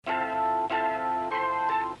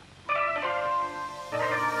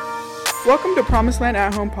Welcome to PromiseLand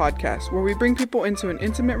at Home podcast, where we bring people into an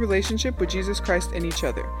intimate relationship with Jesus Christ and each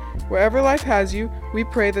other. Wherever life has you, we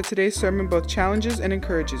pray that today's sermon both challenges and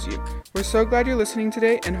encourages you. We're so glad you're listening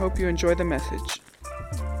today and hope you enjoy the message.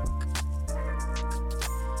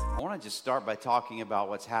 I want to just start by talking about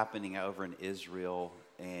what's happening over in Israel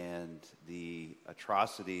and the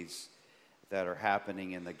atrocities that are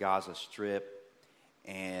happening in the Gaza Strip,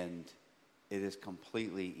 and it is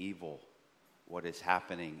completely evil what is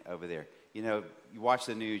happening over there. You know, you watch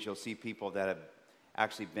the news, you'll see people that have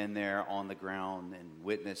actually been there on the ground and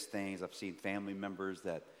witnessed things. I've seen family members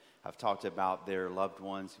that have talked about their loved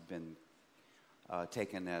ones who've been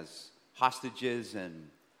taken as hostages, and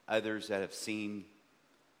others that have seen,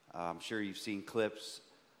 I'm sure you've seen clips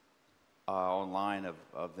online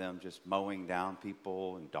of them just mowing down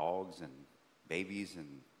people and dogs and babies.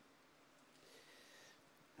 And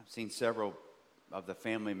I've seen several of the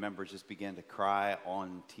family members just began to cry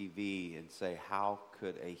on TV and say, how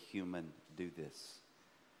could a human do this?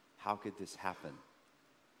 How could this happen?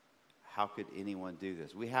 How could anyone do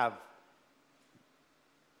this? We have,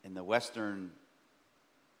 in the Western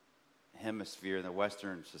hemisphere, in the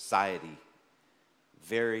Western society,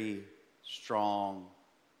 very strong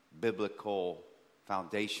biblical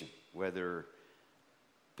foundation, whether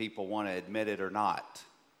people want to admit it or not.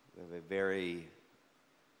 We have a very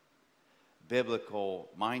biblical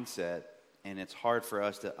mindset, and it's hard for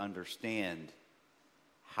us to understand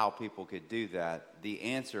how people could do that. The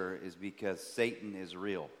answer is because Satan is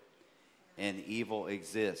real and evil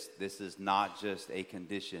exists. This is not just a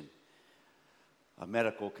condition, a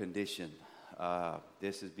medical condition.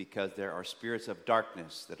 This is because there are spirits of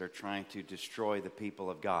darkness that are trying to destroy the people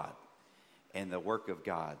of God and the work of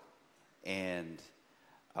God. And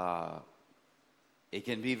it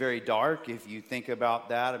can be very dark if you think about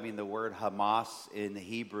that. I mean, the word Hamas in the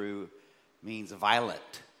Hebrew means violent.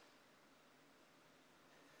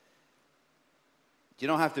 You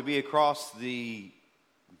don't have to be across the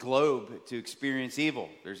globe to experience evil.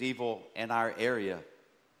 There's evil in our area.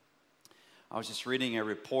 I was just reading a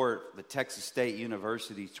report, the Texas State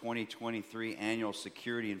University's 2023 Annual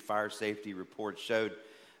Security and Fire Safety Report showed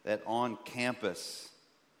that on campus,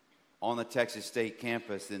 on the Texas State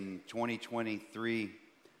campus in 2023,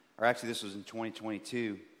 or actually this was in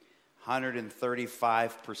 2022,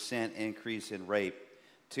 135% increase in rape,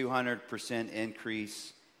 200%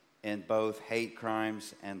 increase in both hate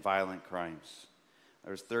crimes and violent crimes.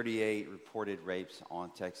 There was 38 reported rapes on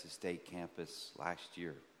Texas State campus last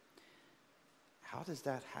year. How does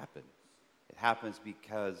that happen? It happens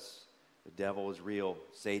because the devil is real,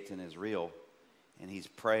 Satan is real, and he's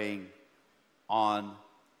preying on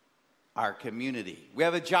our community. We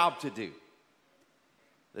have a job to do.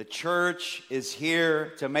 The church is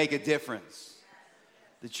here to make a difference.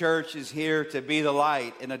 The church is here to be the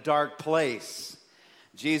light in a dark place.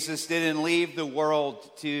 Jesus didn't leave the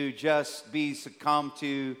world to just succumb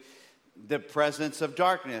to the presence of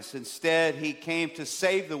darkness. Instead, he came to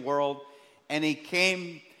save the world, and he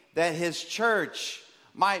came that his church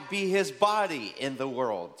might be his body in the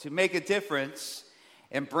world, to make a difference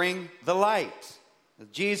and bring the light.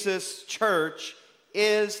 Jesus' church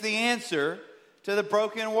is the answer to the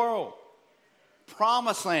broken world.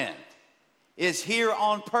 PromiseLand is here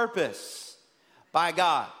on purpose by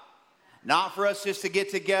God. Not for us just to get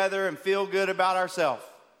together and feel good about ourselves.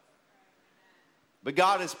 But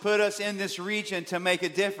God has put us in this region to make a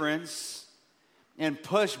difference and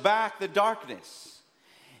push back the darkness.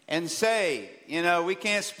 And say, you know, we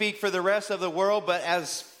can't speak for the rest of the world, but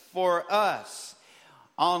as for us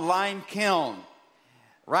on Lime Kiln,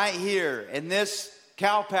 right here in this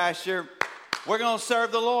cow pasture, we're going to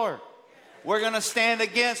serve the Lord. We're going to stand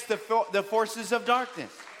against the forces of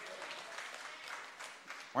darkness.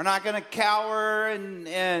 We're not going to cower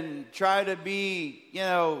and try to be,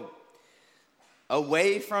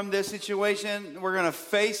 away from this situation. We're going to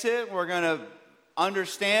face it. We're going to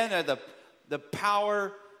understand that the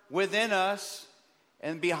power within us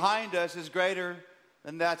and behind us is greater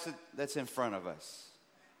than that's in front of us.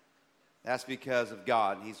 That's because of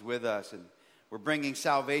God. He's with us, and we're bringing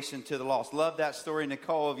salvation to the lost. Love that story,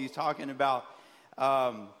 Nicole, of you talking about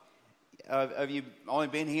of you only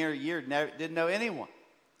been here a year, didn't know anyone.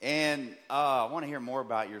 And I want to hear more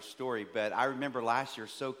about your story, but I remember last year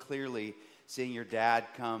so clearly seeing your dad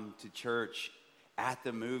come to church at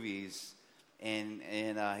the movies, and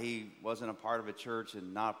he wasn't a part of a church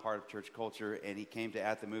and not a part of church culture, and he came to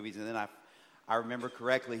at the movies, and then I remember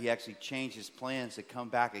correctly, he actually changed his plans to come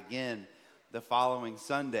back again the following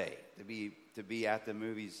Sunday to be at the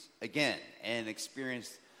movies again and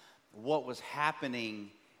experience what was happening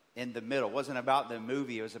in the middle. It wasn't about the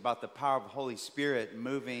movie. It was about the power of the Holy Spirit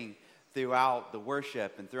moving throughout the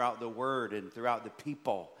worship and throughout the word and throughout the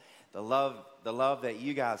people. The love that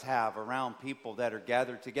you guys have around people that are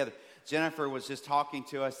gathered together. Jennifer was just talking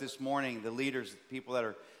to us this morning, the leaders, people that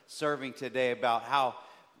are serving today, about how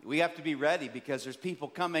we have to be ready because there's people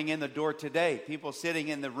coming in the door today, people sitting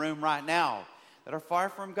in the room right now that are far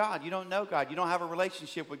from God. You don't know God. You don't have a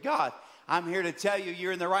relationship with God. I'm here to tell you,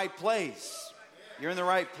 you're in the right place. You're in the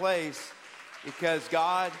right place because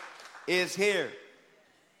God is here.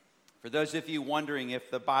 For those of you wondering if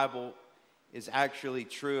the Bible is actually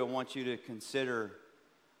true, I want you to consider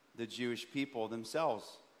the Jewish people themselves.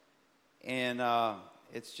 And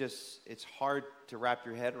it's hard to wrap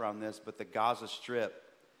your head around this, but the Gaza Strip,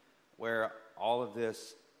 where all of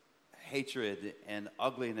this hatred and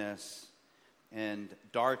ugliness and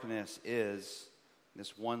darkness is,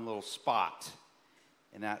 this one little spot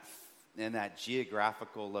in that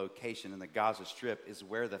geographical location in the Gaza Strip is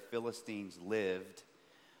where the Philistines lived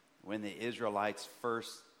when the Israelites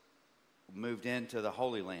first moved into the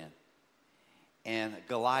Holy Land. And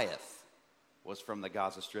Goliath was from the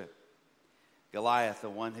Gaza Strip. Goliath, the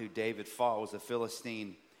one who David fought, was a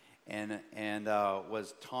Philistine and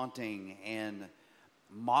was taunting and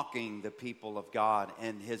mocking the people of God,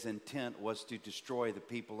 and his intent was to destroy the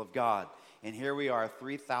people of God. And here we are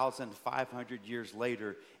 3,500 years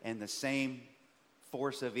later, and the same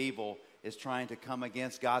force of evil is trying to come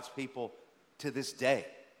against God's people to this day.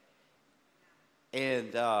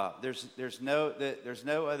 And there's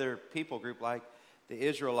no other people group like the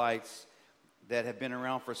Israelites that have been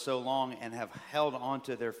around for so long and have held on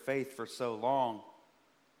to their faith for so long.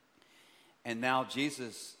 And now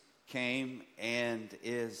Jesus came and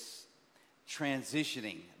is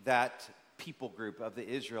transitioning that people group of the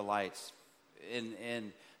Israelites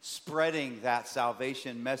and spreading that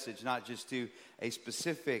salvation message, not just to a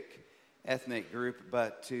specific ethnic group,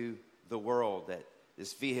 but to the world. That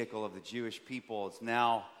this vehicle of the Jewish people is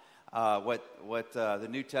now what the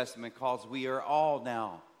New Testament calls, we are all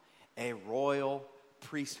now a royal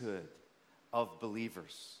priesthood of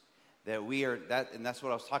believers. That we are that, and that's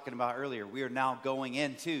what I was talking about earlier. We are now going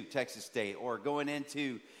into Texas State or going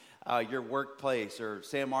into your workplace or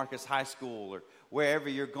San Marcos High School or wherever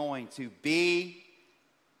you're going to be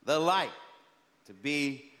the light,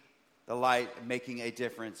 making a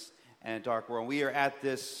difference in a dark world. We are at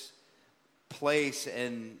this place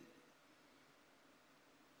in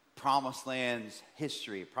PromiseLand's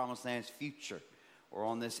history, PromiseLand's future. We're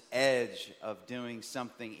on this edge of doing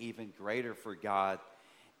something even greater for God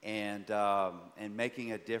and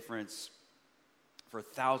making a difference for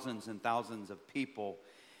thousands and thousands of people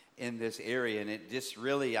in this area. And it just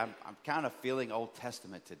really, I'm kind of feeling Old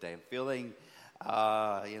Testament today. I'm feeling,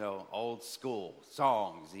 old school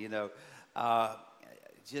songs, I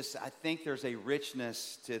think there's a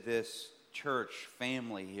richness to this church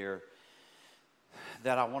family here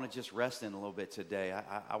that I want to just rest in a little bit today.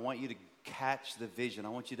 I want you to catch the vision. I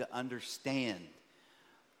want you to understand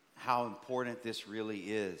how important this really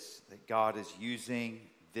is, that God is using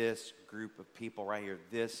this group of people right here,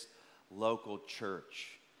 this local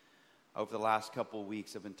church. Over the last couple of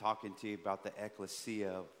weeks, I've been talking to you about the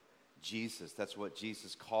ecclesia of Jesus. That's what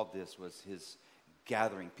Jesus called this, was his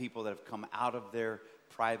gathering. People that have come out of their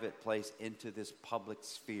private place into this public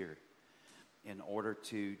sphere in order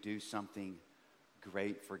to do something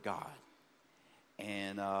great for God.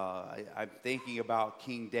 And I'm thinking about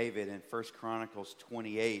King David in 1 Chronicles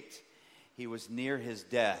 28. He was near his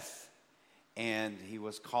death, and he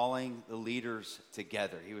was calling the leaders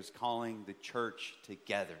together. He was calling the church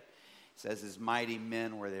together. It says his mighty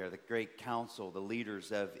men were there. The great council, the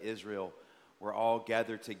leaders of Israel were all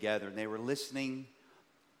gathered together, and they were listening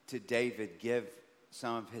to David give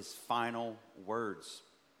some of his final words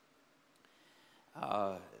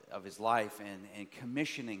of his life and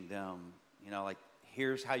commissioning them,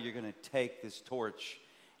 here's how you're going to take this torch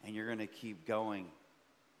and you're going to keep going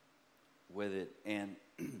with it. And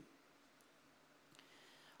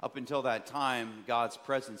up until that time, God's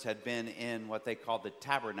presence had been in what they called the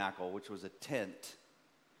tabernacle, which was a tent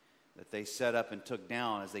that they set up and took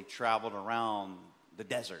down as they traveled around the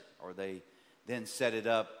desert, or they then set it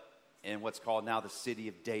up in what's called now the city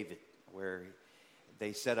of David, where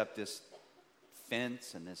they set up this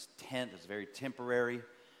fence and this tent. It was very temporary.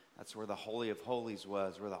 That's where the Holy of Holies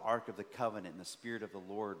was, where the Ark of the Covenant and the Spirit of the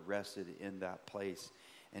Lord rested in that place.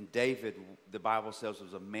 And David, the Bible says,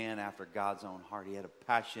 was a man after God's own heart. He had a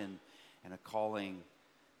passion and a calling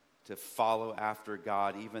to follow after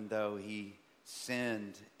God, even though he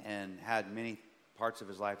sinned and had many parts of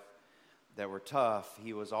his life that were tough.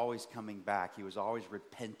 He was always coming back. He was always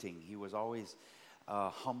repenting. He was always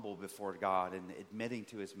humble before God and admitting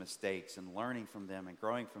to his mistakes and learning from them and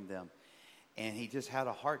growing from them. And he just had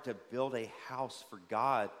a heart to build a house for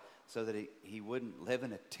God so that he wouldn't live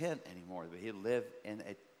in a tent anymore, but he'd live in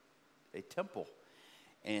a temple.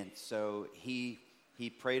 And so he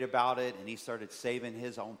prayed about it, and he started saving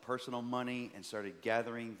his own personal money and started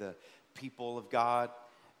gathering the people of God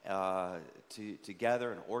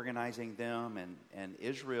together and organizing them. And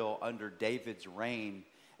Israel, under David's reign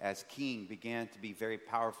as king, began to be very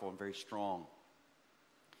powerful and very strong.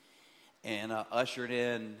 And ushered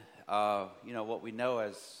in, what we know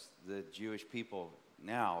as the Jewish people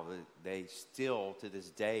now. They still, to this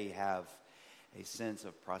day, have a sense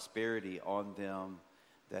of prosperity on them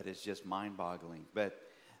that is just mind-boggling. But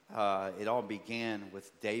it all began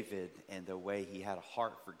with David and the way he had a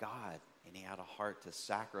heart for God. And he had a heart to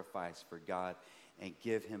sacrifice for God and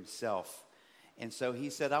give himself. And so he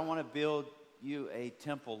said, I want to build you a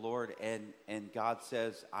temple, Lord. And God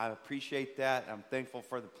says, I appreciate that. I'm thankful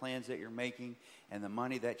for the plans that you're making and the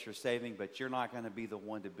money that you're saving, but you're not going to be the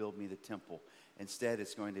one to build me the temple. Instead,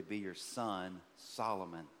 it's going to be your son,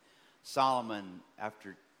 Solomon. Solomon,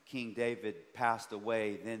 after King David passed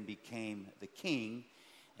away, then became the king.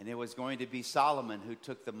 And it was going to be Solomon who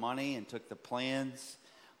took the money and took the plans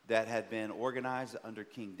that had been organized under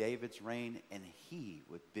King David's reign, and he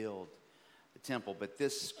would build the temple. But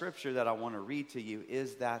this scripture that I want to read to you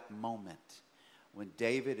is that moment when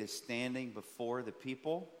David is standing before the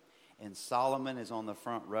people, and Solomon is on the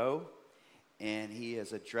front row, and he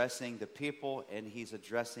is addressing the people, and he's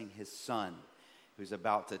addressing his son, who's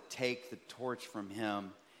about to take the torch from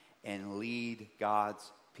him and lead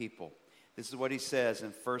God's people. This is what he says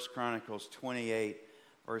in 1 Chronicles 28,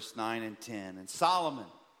 verse 9 and 10. And Solomon,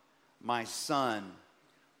 my son,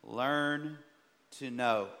 learn to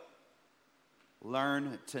know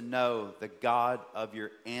the God of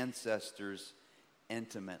your ancestors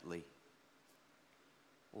intimately.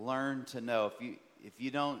 Learn to know. If you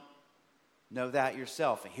don't know that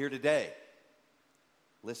yourself, and here today,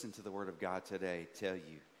 listen to the word of God today tell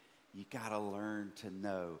you got to learn to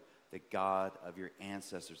know the God of your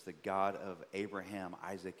ancestors, the God of Abraham,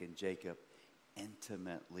 Isaac, and Jacob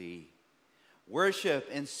intimately. Worship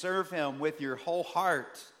and serve him with your whole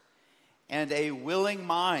heart and a willing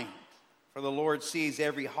mind, for the Lord sees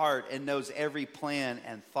every heart and knows every plan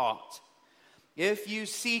and thought. If you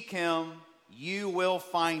seek him, you will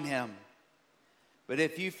find him. But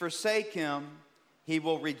if you forsake him, he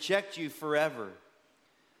will reject you forever.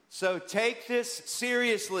 So take this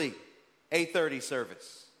seriously, 8:30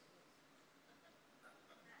 service.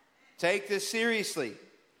 Take this seriously.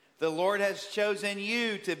 The Lord has chosen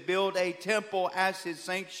you to build a temple as his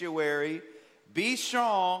sanctuary. Be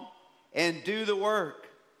strong and do the work.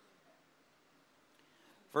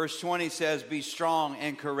 Verse 20 says, be strong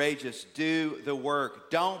and courageous. Do the work.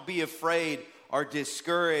 Don't be afraid or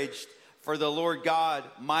discouraged, for the Lord God,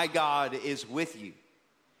 my God, is with you.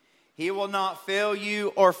 He will not fail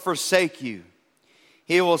you or forsake you.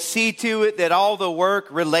 He will see to it that all the work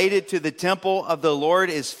related to the temple of the Lord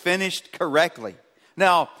is finished correctly.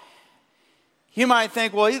 Now, you might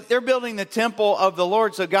think, well, they're building the temple of the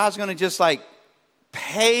Lord, so God's going to just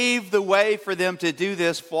pave the way for them to do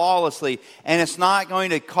this flawlessly, and it's not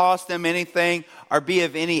going to cost them anything or be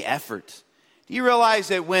of any effort. Do you realize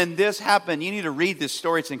that when this happened, you need to read this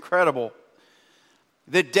story, it's incredible,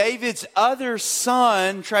 that David's other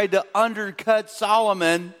son tried to undercut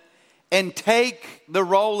Solomon and take the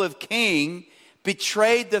role of king,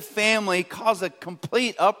 betrayed the family, caused a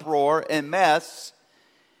complete uproar and mess,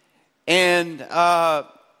 and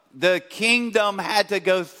the kingdom had to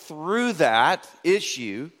go through that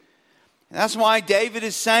issue. And that's why David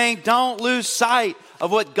is saying, don't lose sight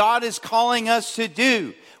of what God is calling us to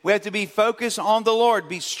do. We have to be focused on the Lord,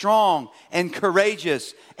 be strong and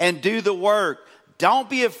courageous, and do the work. Don't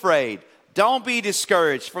be afraid. Don't be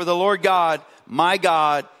discouraged, for the Lord God, my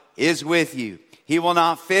God, is with you. He will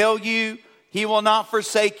not fail you. He will not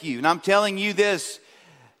forsake you. And I'm telling you this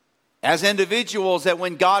as individuals, that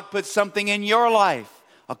when God puts something in your life,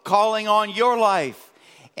 a calling on your life,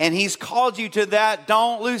 and he's called you to that,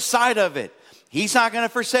 don't lose sight of it. He's not going to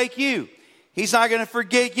forsake you. He's not going to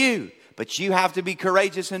forget you. But you have to be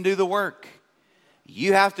courageous and do the work.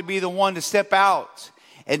 You have to be the one to step out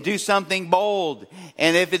and do something bold.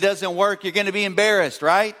 And if it doesn't work, you're going to be embarrassed,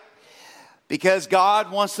 right? Because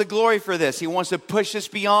God wants the glory for this. He wants to push us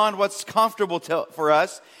beyond what's comfortable for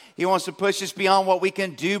us. He wants to push us beyond what we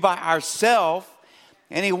can do by ourselves.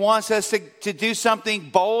 And he wants us to do something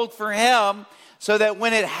bold for him, so that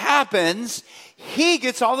when it happens, he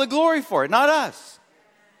gets all the glory for it, not us.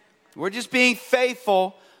 We're just being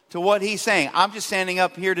faithful to what he's saying. I'm just standing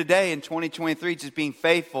up here today in 2023, just being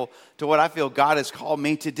faithful to what I feel God has called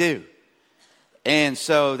me to do. And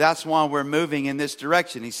so that's why we're moving in this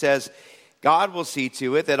direction. He says, God will see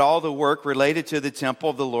to it that all the work related to the temple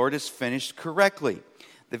of the Lord is finished correctly.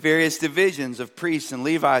 The various divisions of priests and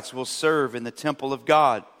Levites will serve in the temple of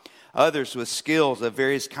God. Others with skills of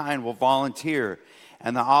various kind will volunteer.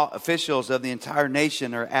 And the officials of the entire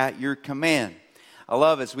nation are at your command. I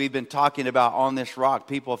love, as we've been talking about on this rock,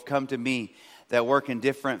 people have come to me that work in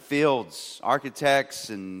different fields, architects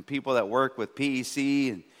and people that work with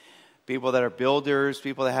PEC and people that are builders,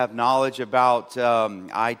 people that have knowledge about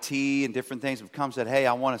IT and different things have come and said, hey,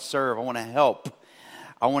 I want to serve, I want to help.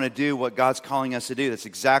 I want to do what God's calling us to do. That's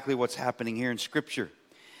exactly what's happening here in Scripture.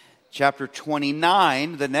 Chapter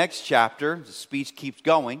 29, the next chapter, the speech keeps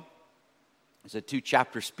going. It's a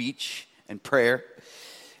 2-chapter speech and prayer.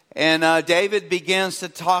 And David begins to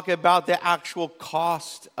talk about the actual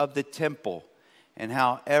cost of the temple and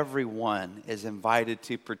how everyone is invited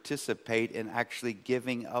to participate in actually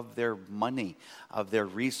giving of their money, of their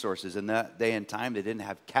resources. In that day and time, they didn't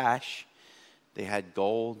have cash. They had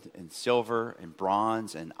gold and silver and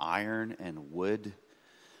bronze and iron and wood.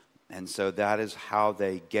 And so that is how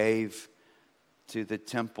they gave to the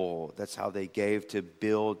temple. That's how they gave to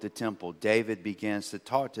build the temple. David begins to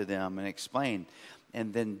talk to them and explain.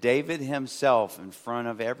 And then David himself, in front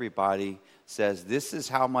of everybody, says, this is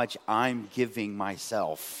how much I'm giving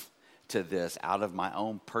myself to this out of my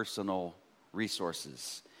own personal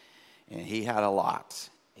resources. And he had a lot.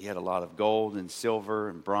 He had a lot of gold and silver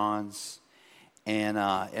and bronze. And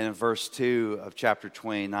in verse 2 of chapter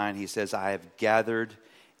 29, he says, I have gathered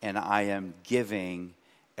and I am giving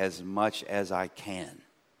as much as I can.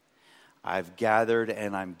 I've gathered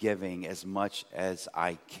and I'm giving as much as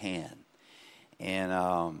I can. And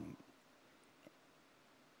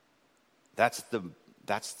that's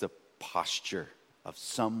the posture of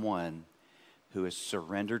someone who is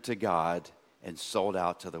surrendered to God and sold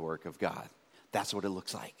out to the work of God. That's what it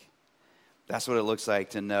looks like. That's what it looks like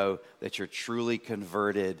to know that you're truly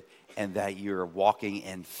converted and that you're walking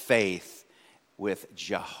in faith with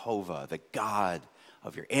Jehovah, the God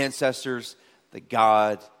of your ancestors, the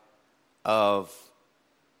God of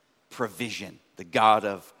provision, the God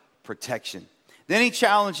of protection. Then he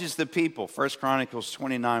challenges the people. 1 Chronicles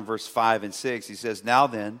 29, verse 5 and 6. He says, now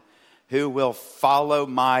then, who will follow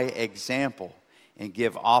my example and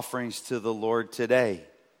give offerings to the Lord today?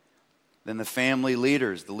 Then the family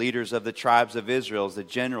leaders, the leaders of the tribes of Israel, the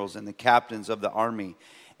generals and the captains of the army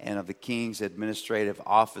and of the king's administrative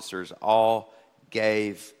officers all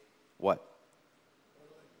gave what?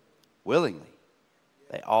 Willingly.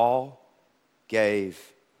 They all gave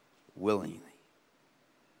willingly.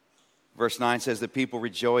 Verse 9 says, the people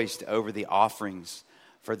rejoiced over the offerings,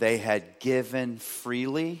 for they had given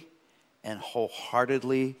freely and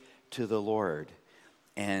wholeheartedly to the Lord.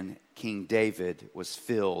 And King David was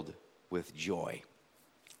filled with joy.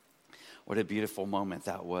 What a beautiful moment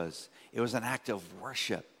that was. It was an act of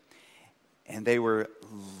worship. And they were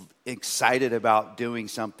excited about doing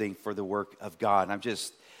something for the work of God.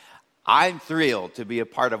 I'm thrilled to be a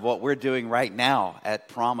part of what we're doing right now at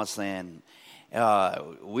PromiseLand.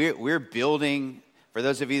 We're building, for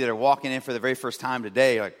those of you that are walking in for the very first time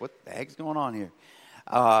today, like, what the heck's going on here?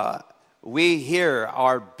 We here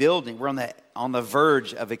are building, we're on the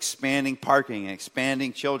verge of expanding parking and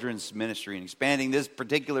expanding children's ministry and expanding this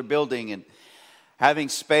particular building and having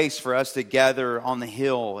space for us to gather on the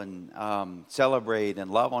hill and celebrate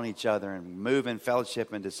and love on each other and move in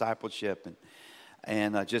fellowship and discipleship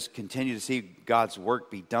and just continue to see God's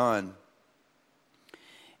work be done.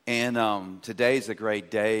 And today's a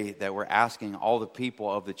great day that we're asking all the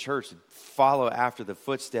people of the church to follow after the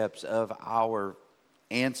footsteps of our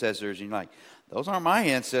ancestors. And you're like, those aren't my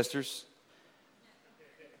ancestors.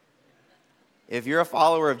 If you're a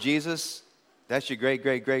follower of Jesus, that's your great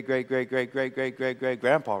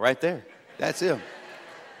grandpa right there. That's him.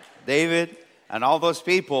 David and all those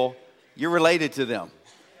people, you're related to them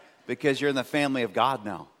because you're in the family of God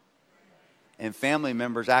now. And family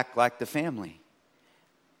members act like the family.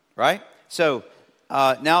 Right? So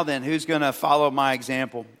now then, who's going to follow my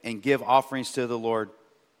example and give offerings to the Lord?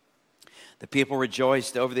 The people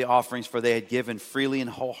rejoiced over the offerings, for they had given freely and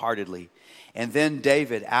wholeheartedly. And then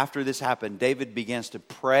David, after this happened, David begins to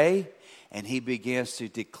pray and he begins to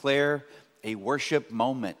declare a worship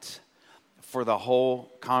moment for the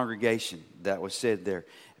whole congregation that was said there.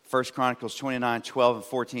 1 Chronicles 29, 12 and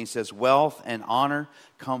 14 says, wealth and honor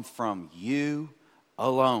come from you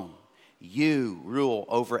alone. You rule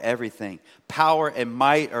over everything. Power and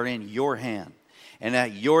might are in your hand. And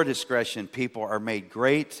at your discretion, people are made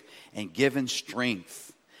great and given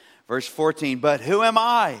strength. Verse 14, but who am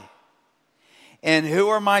I? And who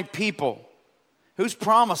are my people Who's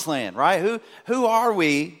PromiseLand, right? Who are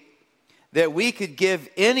we that we could give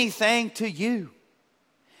anything to you?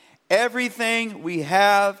 Everything we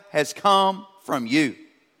have has come from you.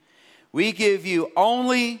 We give you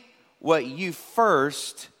only what you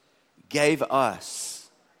first gave us.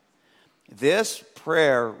 This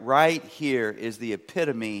prayer right here is the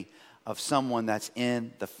epitome of someone that's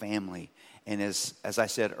in the family and is, as I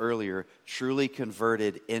said earlier, truly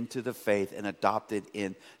converted into the faith and adopted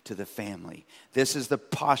into the family. This is the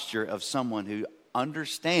posture of someone who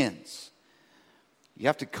understands. You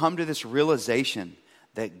have to come to this realization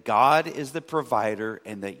that God is the provider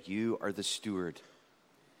and that you are the steward.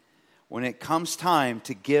 When it comes time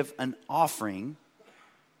to give an offering,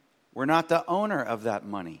 we're not the owner of that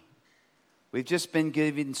money. We've just been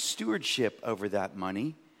given stewardship over that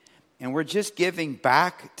money, and we're just giving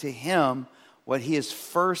back to Him what He has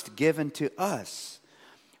first given to us.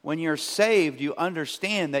 When you're saved, you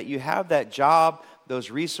understand that you have that job,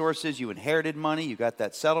 those resources, you inherited money, you got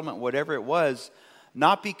that settlement, whatever it was,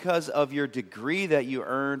 not because of your degree that you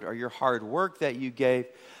earned or your hard work that you gave,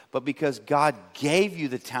 but because God gave you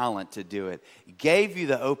the talent to do it, gave you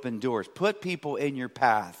the open doors, put people in your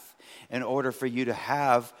path in order for you to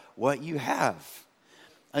have what you have.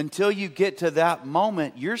 Until you get to that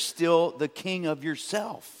moment, you're still the king of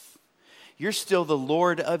yourself. You're still the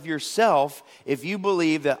Lord of yourself if you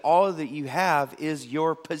believe that all that you have is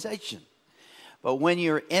your possession. But when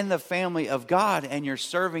you're in the family of God and you're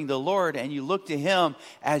serving the Lord and you look to Him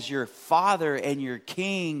as your Father and your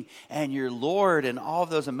King and your Lord and all of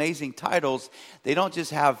those amazing titles, they don't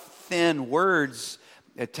just have thin words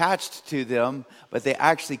attached to them, but they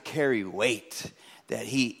actually carry weight. That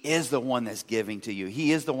He is the one that's giving to you.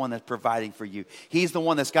 He is the one that's providing for you. He's the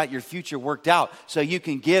one that's got your future worked out so you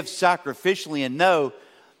can give sacrificially and know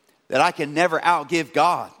that I can never outgive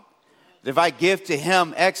God. If I give to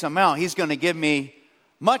Him X amount, He's going to give me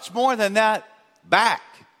much more than that back.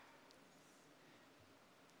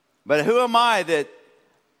 But who am I that,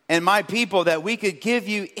 and my people, that we could give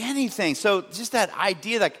you anything? So just that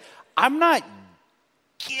idea, like, I'm not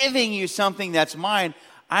giving you something that's mine.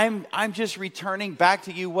 I'm just returning back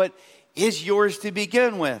to you what is yours to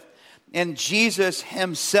begin with. And Jesus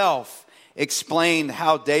Himself explained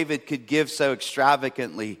how David could give so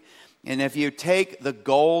extravagantly. And if you take the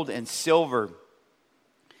gold and silver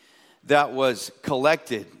that was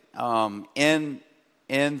collected in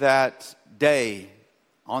that day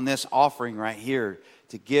on this offering right here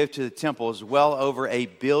to give to the temple is well over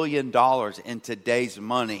 $1 billion in today's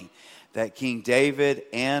money that King David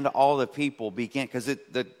and all the people began, because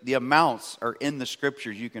the amounts are in the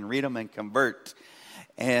scriptures. You can read them and convert.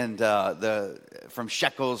 And from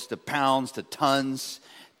shekels to pounds to tons.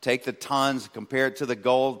 Take the tons, compare it to the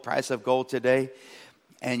gold, price of gold today,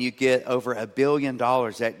 and you get over $1 billion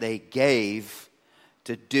that they gave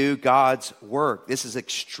to do God's work. This is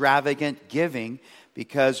extravagant giving,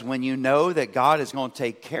 because when you know that God is going to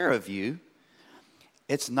take care of you,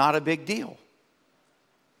 it's not a big deal.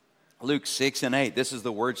 Luke 6:8, this is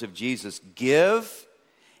the words of Jesus. Give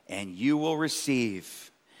and you will receive.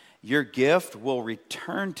 Your gift will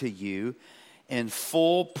return to you in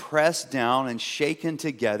full, pressed down and shaken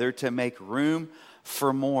together to make room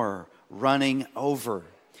for more, running over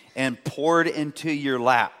and poured into your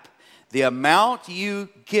lap. The amount you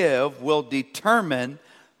give will determine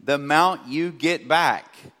the amount you get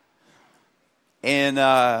back. And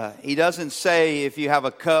He doesn't say if you have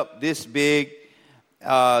a cup this big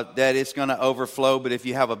that it's going to overflow, but if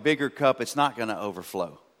you have a bigger cup, it's not going to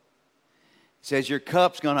overflow. He says your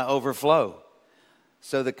cup's going to overflow.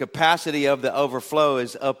 So the capacity of the overflow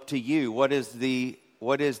is up to you. What is the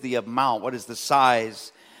amount? What is the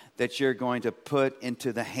size that you're going to put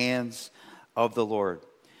into the hands of the Lord?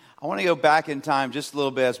 I want to go back in time just a little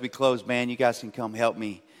bit as we close. Man, you guys can come help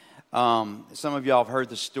me. Some of y'all have heard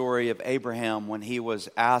the story of Abraham when he was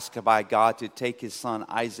asked by God to take his son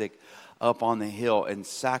Isaac up on the hill and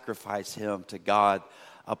sacrifice him to God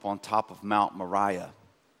up on top of Mount Moriah.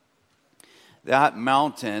 That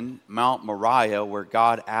mountain, Mount Moriah, where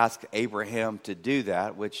God asked Abraham to do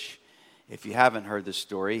that, which, if you haven't heard the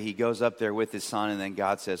story, he goes up there with his son, and then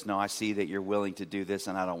God says, no, I see that you're willing to do this,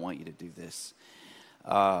 and I don't want you to do this.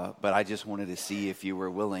 But I just wanted to see if you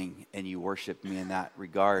were willing, and you worshiped me in that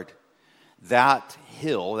regard. That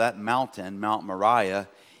hill, that mountain, Mount Moriah,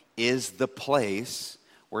 is the place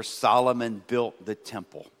where Solomon built the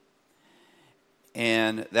temple.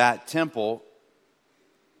 And that temple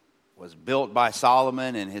was built by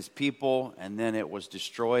Solomon and his people, and then it was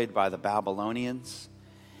destroyed by the Babylonians.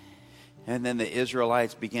 And then the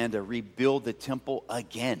Israelites began to rebuild the temple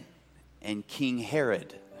again. And King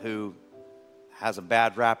Herod, who has a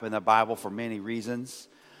bad rap in the Bible for many reasons.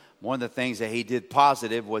 One of the things that he did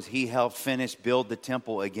positive was he helped build the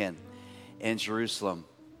temple again in Jerusalem.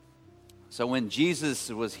 So when Jesus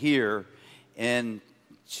was here and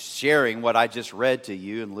sharing what I just read to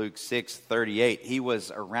you in Luke 6:38, he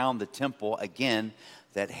was around the temple again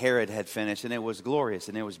that Herod had finished, and it was glorious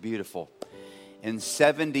and it was beautiful. In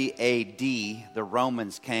 70 A.D., the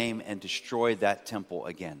Romans came and destroyed that temple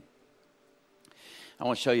again. I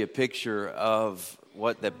want to show you a picture of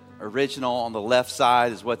what the original, on the left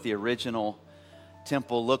side is what the original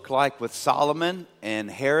temple looked like with Solomon and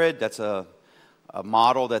Herod. That's a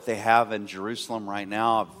model that they have in Jerusalem right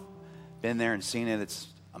now. I've been there and seen it. It's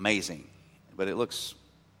amazing. But it looks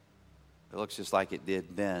just like it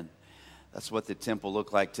did then. That's what the temple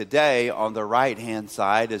looked like. Today, on the right-hand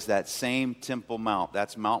side is that same Temple Mount.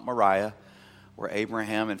 That's Mount Moriah, where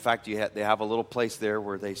Abraham, in fact, they have a little place there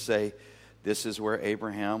where they say, this is where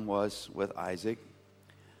Abraham was with Isaac.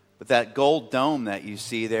 But that gold dome that you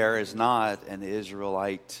see there is not an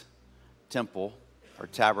Israelite temple or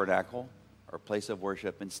tabernacle or place of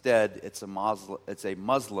worship. Instead, it's a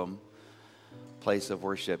Muslim place of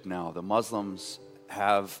worship now. The Muslims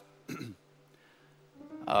have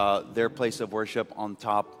their place of worship on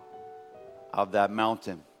top of that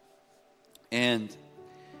mountain. And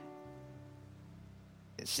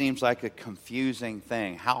it seems like a confusing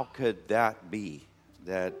thing. How could that be?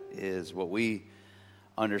 That is what we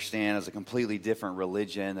understand as a completely different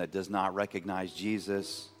religion that does not recognize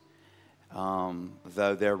Jesus,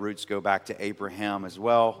 though their roots go back to Abraham as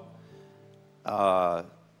well.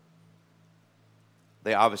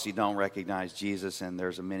 They obviously don't recognize Jesus, and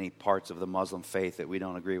there's many parts of the Muslim faith that we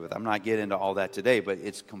don't agree with. I'm not getting into all that today, but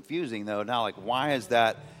it's confusing, though. Now, like, why is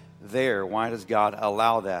that there? Why does God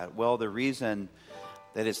allow that? Well, the reason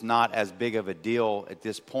that it's not as big of a deal at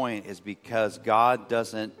this point is because God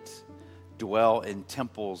doesn't dwell in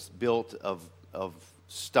temples built of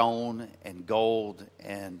stone and gold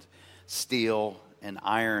and steel and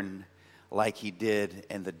iron like he did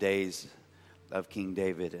in the days of King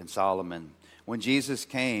David and Solomon. When Jesus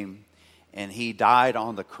came and he died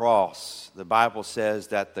on the cross, the Bible says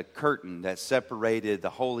that the curtain that separated the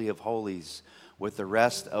Holy of Holies with the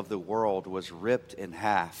rest of the world was ripped in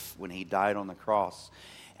half when he died on the cross.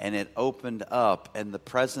 And it opened up, and the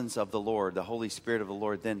presence of the Lord, the Holy Spirit of the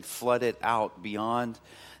Lord, then flooded out beyond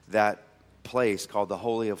that place called the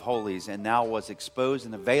Holy of Holies, and now was exposed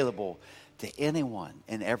and available to anyone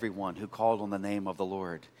and everyone who called on the name of the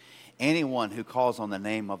Lord. Anyone who calls on the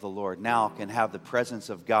name of the Lord now can have the presence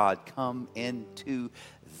of God come into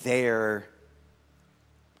their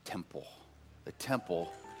temple, the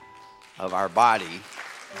temple of our body.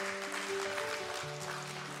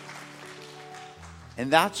 And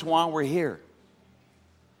that's why we're here.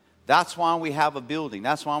 That's why we have a building.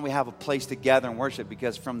 That's why we have a place to gather and worship,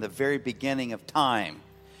 because from the very beginning of time,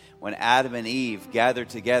 when Adam and Eve gathered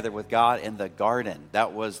together with God in the garden,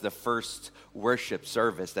 that was the first worship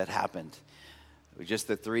service that happened. It was just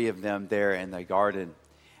the three of them there in the garden.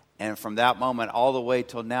 And from that moment all the way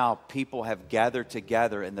till now, people have gathered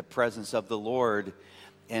together in the presence of the Lord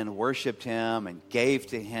and worshiped him and gave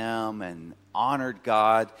to him and honored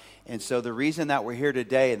God. And so the reason that we're here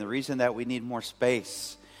today and the reason that we need more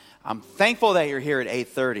space, I'm thankful that you're here at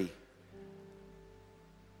 8:30.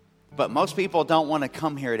 But most people don't want to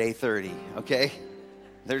come here at 8:30, okay?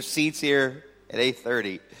 There's seats here at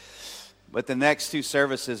 8:30. But the next two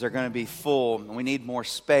services are going to be full, and we need more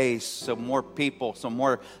space so more people, some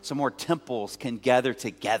more temples can gather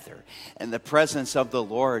together, and the presence of the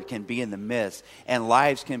Lord can be in the midst, and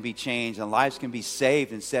lives can be changed, and lives can be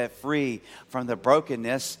saved and set free from the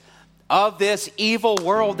brokenness of this evil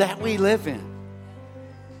world that we live in.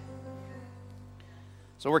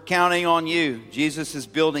 So we're counting on you. Jesus is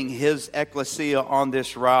building his ecclesia on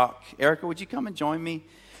this rock. Erica, would you come and join me?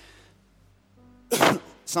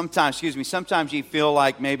 Sometimes you feel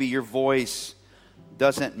like maybe your voice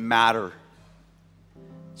doesn't matter.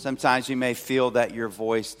 Sometimes you may feel that your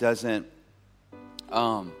voice is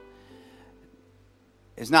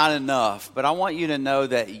not enough. But I want you to know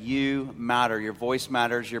that you matter. Your voice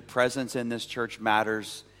matters. Your presence in this church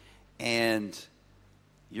matters. And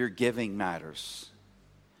your giving matters.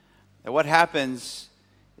 And what happens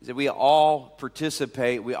is that we all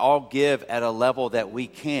participate, we all give at a level that we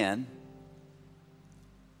can.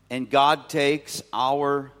 And God takes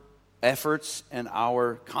our efforts and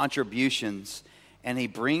our contributions and he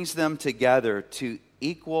brings them together to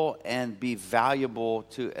equal and be valuable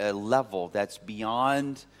to a level that's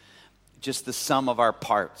beyond just the sum of our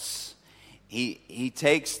parts. He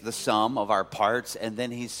takes the sum of our parts and then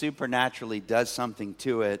he supernaturally does something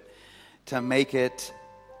to it to make it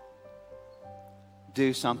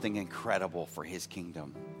do something incredible for his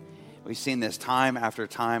kingdom. We've seen this time after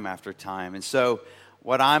time after time. And so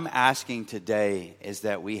what I'm asking today is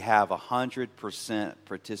that we have 100%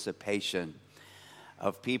 participation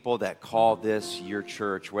of people that call this your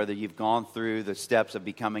church, whether you've gone through the steps of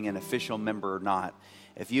becoming an official member or not.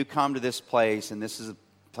 If you come to this place, and this is a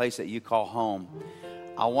place that you call home,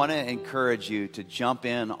 I want to encourage you to jump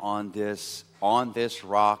in on this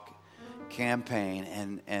rock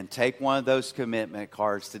campaign and take one of those commitment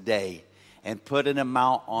cards today and put an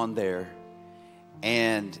amount on there.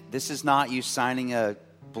 And this is not you signing a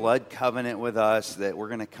blood covenant with us that we're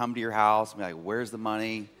going to come to your house and be like, where's the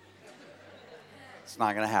money? It's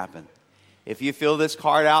not going to happen. If you fill this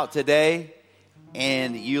card out today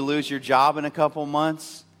and you lose your job in a couple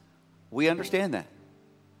months, we understand that.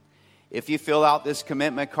 If you fill out this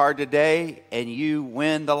commitment card today and you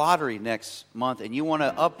win the lottery next month and you want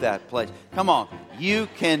to up that pledge, come on, you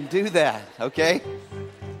can do that, okay?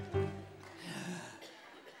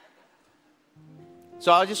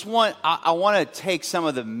 So I want to take some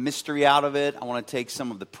of the mystery out of it. I want to take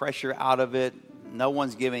some of the pressure out of it. No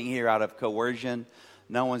one's giving here out of coercion.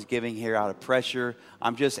 No one's giving here out of pressure.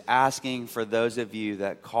 I'm just asking for those of you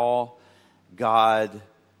that call God,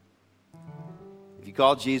 if you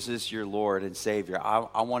call Jesus your Lord and Savior,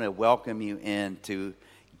 I want to welcome you into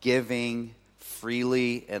giving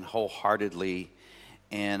freely and wholeheartedly.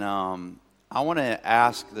 And I want to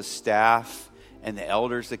ask the staff and the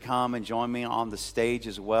elders to come and join me on the stage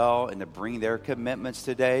as well and to bring their commitments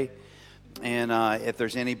today. And if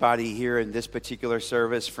there's anybody here in this particular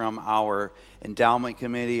service from our endowment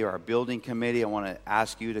committee or our building committee, I want to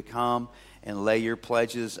ask you to come and lay your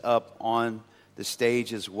pledges up on the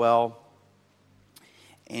stage as well.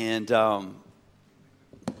 And 1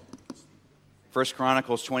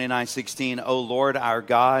 Chronicles 29:16, O Lord our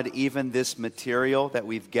God, even this material that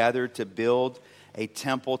we've gathered to build a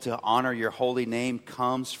temple to honor your holy name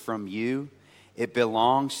comes from you. It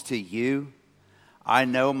belongs to you. I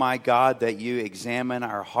know, my God, that you examine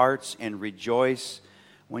our hearts and rejoice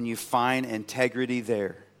when you find integrity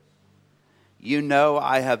there. You know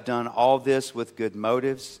I have done all this with good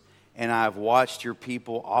motives, and I have watched your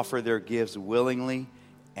people offer their gifts willingly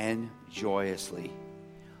and joyously.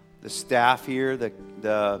 The staff here,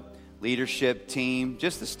 the leadership team,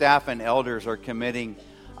 just the staff and elders are committing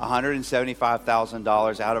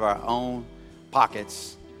 $175,000 out of our own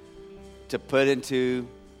pockets to put into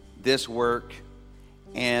this work.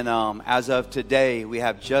 And as of today, we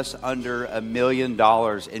have just under $1 million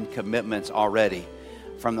in commitments already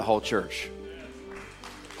from the whole church.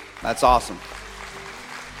 That's awesome.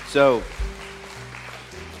 So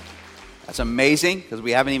that's amazing because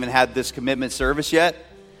we haven't even had this commitment service yet.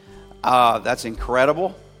 That's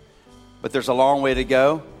incredible. But there's a long way to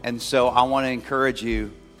go. And so I want to encourage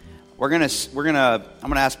you. I'm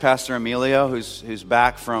gonna ask Pastor Emilio, who's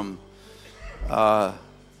back from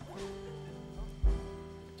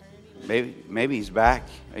maybe he's back.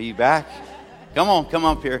 Are you back? Come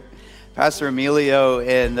up here. Pastor Emilio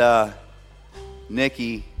and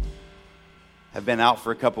Nikki have been out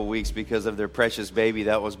for a couple weeks because of their precious baby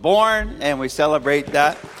that was born, and we celebrate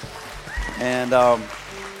that. And I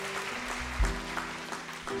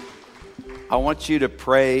want you to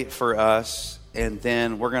pray for us, and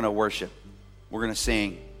then we're going to worship. We're going to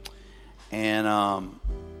sing. And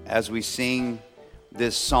as we sing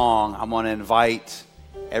this song, I'm going to invite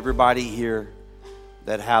everybody here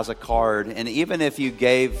that has a card, and even if you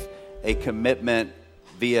gave a commitment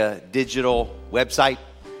via digital website,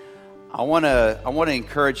 I want to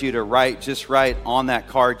encourage you to write on that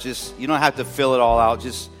card. You don't have to fill it all out.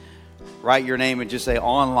 Just write your name and just say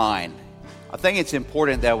online. I think it's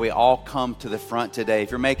important that we all come to the front today.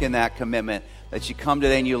 If you're making that commitment, that you come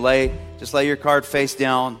today and you lay your card face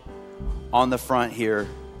down on the front here.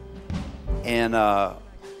 And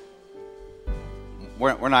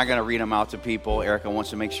we're not going to read them out to people. Erica wants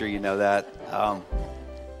to make sure you know that.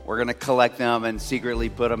 We're going to collect them and secretly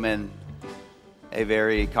put them in a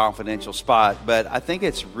very confidential spot. But I think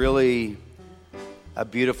it's really a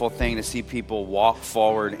beautiful thing to see people walk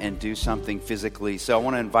forward and do something physically. So I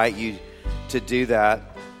want to invite you to do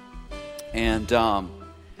that. And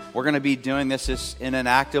we're going to be doing this in an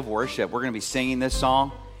act of worship. We're going to be singing this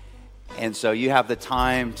song. And so you have the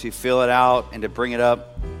time to fill it out and to bring it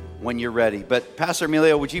up when you're ready. But Pastor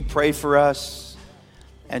Emilio, would you pray for us?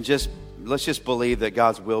 And let's just believe that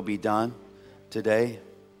God's will be done today.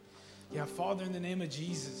 Yeah, Father, in the name of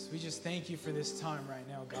Jesus, we just thank you for this time right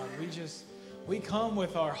now, God. We come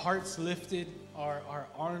with our hearts lifted, our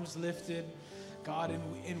arms lifted, God,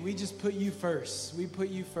 and we just put you first. We put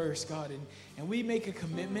you first, God, and we make a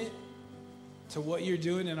commitment to what you're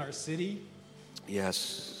doing in our city.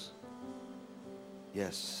 Yes.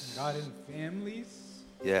 Yes. God, in families.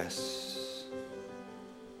 Yes.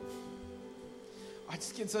 I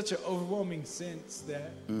just get such an overwhelming sense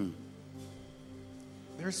that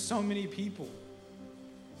there's so many people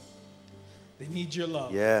that need your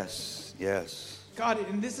love. Yes. Yes. God,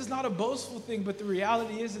 and this is not a boastful thing, but the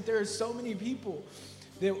reality is that there are so many people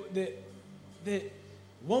that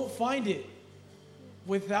won't find it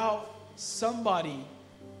without somebody,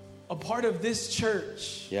 a part of this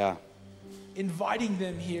church, inviting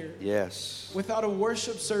them here. Yes. Without a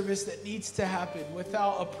worship service that needs to happen,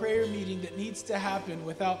 without a prayer meeting that needs to happen,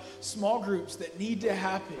 without small groups that need to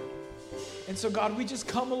happen. And so, God, we just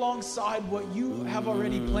come alongside what you have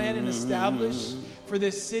already planned and established for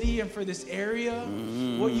this city and for this area,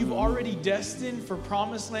 what you've already destined for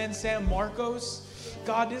PromiseLand San Marcos.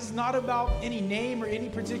 God, this is not about any name or any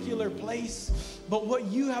particular place, but what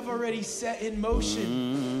you have already set in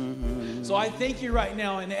motion. So I thank you right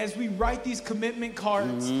now. And as we write these commitment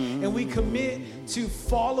cards and we commit to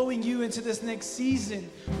following you into this next season,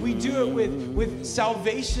 we do it with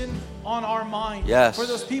salvation on our mind. Yes. For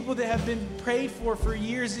those people that have been prayed for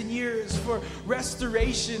years and years, for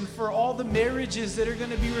restoration, for all the marriages that are going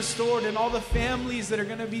to be restored and all the families that are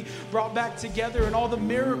going to be brought back together and all the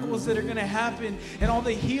miracles that are going to happen and all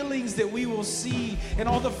the healings that we will see and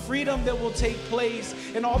all the freedom that will take place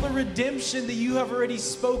and all the redemption that you have already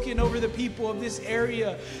spoken over the people of this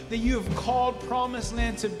area that you have called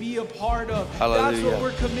PromiseLand to be a part of. Hallelujah. That's what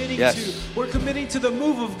we're committing to. We're committing to the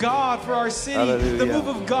move of God for our city, Hallelujah. the move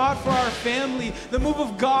of God for our family, the move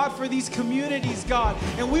of God for these communities, God.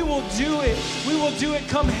 And we will do it. We will do it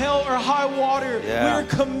come hell or high water. Yeah. We're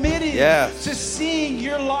committed to seeing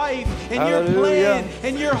your life and Hallelujah. your plan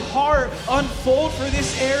and your heart unfold for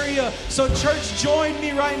this area. So church, join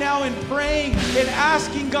me right now in praying and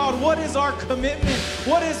asking God, what is our commitment?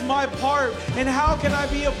 What is my part? And how can I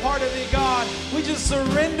be a part of it, God? We just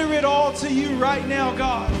surrender it all to you right now,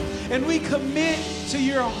 God. And we commit to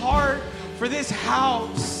your heart for this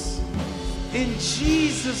house. In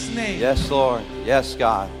Jesus' name. Yes, Lord. Yes,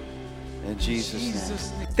 God. In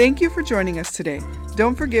Jesus' name. Thank you for joining us today.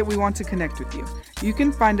 Don't forget we want to connect with you. You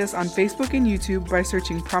can find us on Facebook and YouTube by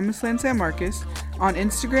searching PromiseLand San Marcos, on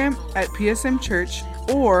Instagram at PSM Church,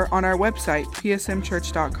 or on our website,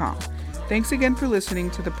 psmchurch.com. Thanks again for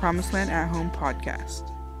listening to the PromiseLand at Home podcast.